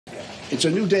It's a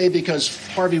new day because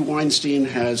Harvey Weinstein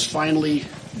has finally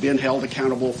been held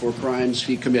accountable for crimes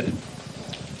he committed.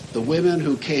 The women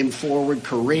who came forward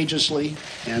courageously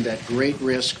and at great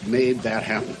risk made that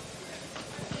happen.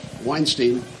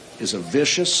 Weinstein is a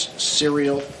vicious,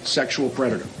 serial sexual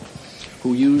predator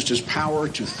who used his power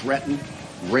to threaten,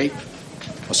 rape,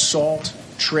 assault,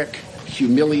 trick,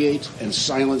 humiliate, and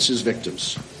silence his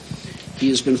victims. He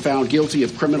has been found guilty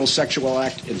of criminal sexual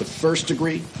act in the first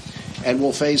degree and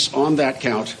will face, on that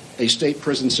count, a state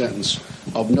prison sentence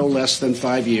of no less than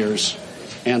 5 years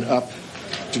and up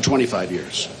to 25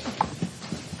 years.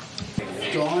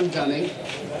 Dawn Dunning,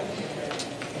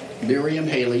 Miriam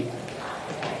Haley,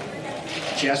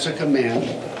 Jessica Mann,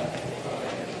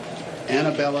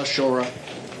 Annabella Shora,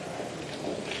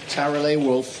 Tarale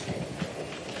Wolf,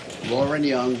 Lauren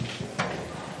Young,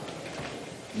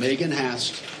 Megan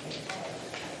Hast,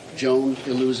 Joan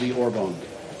Iluzzi Orbon.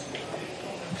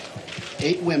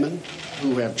 8 women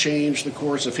who have changed the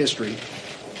course of history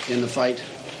in the fight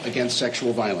against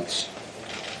sexual violence.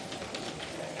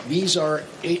 These are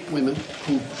 8 women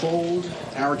who pulled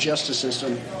our justice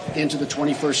system into the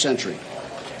 21st century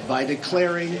by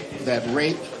declaring that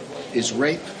rape is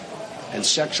rape and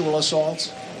sexual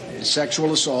assault is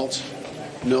sexual assault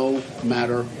no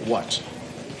matter what.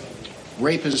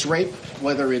 Rape is rape,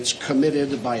 whether it's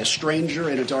committed by a stranger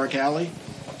in a dark alley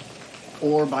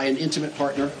or by an intimate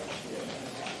partner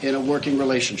in a working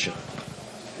relationship.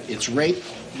 It's rape,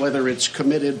 whether it's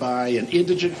committed by an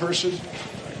indigent person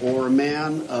or a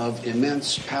man of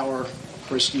immense power,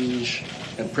 prestige,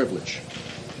 and privilege.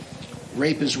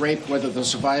 Rape is rape, whether the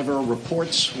survivor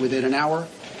reports within an hour,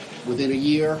 within a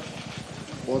year,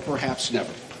 or perhaps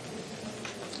never.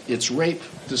 It's rape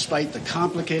despite the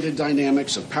complicated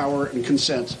dynamics of power and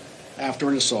consent after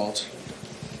an assault.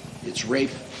 It's rape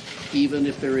even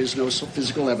if there is no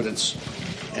physical evidence,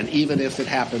 and even if it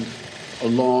happened a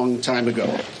long time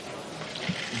ago.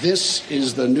 This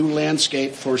is the new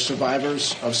landscape for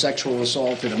survivors of sexual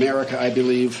assault in America, I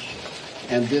believe,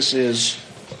 and this is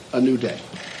a new day.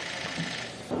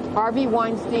 Harvey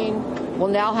Weinstein will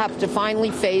now have to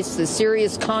finally face the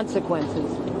serious consequences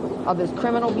of his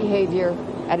criminal behavior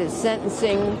at his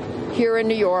sentencing here in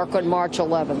New York on March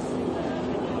 11th.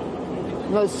 The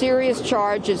most serious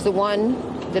charge is the one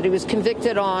that he was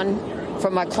convicted on for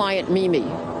my client Mimi.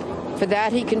 For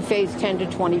that, he can face 10 to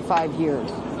 25 years.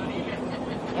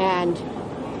 And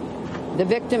the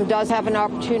victim does have an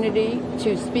opportunity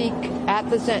to speak at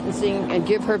the sentencing and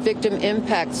give her victim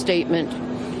impact statement.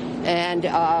 And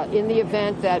in the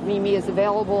event that Mimi is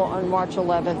available on March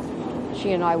 11th,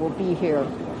 she and I will be here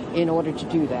in order to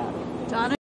do that.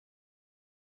 Donna?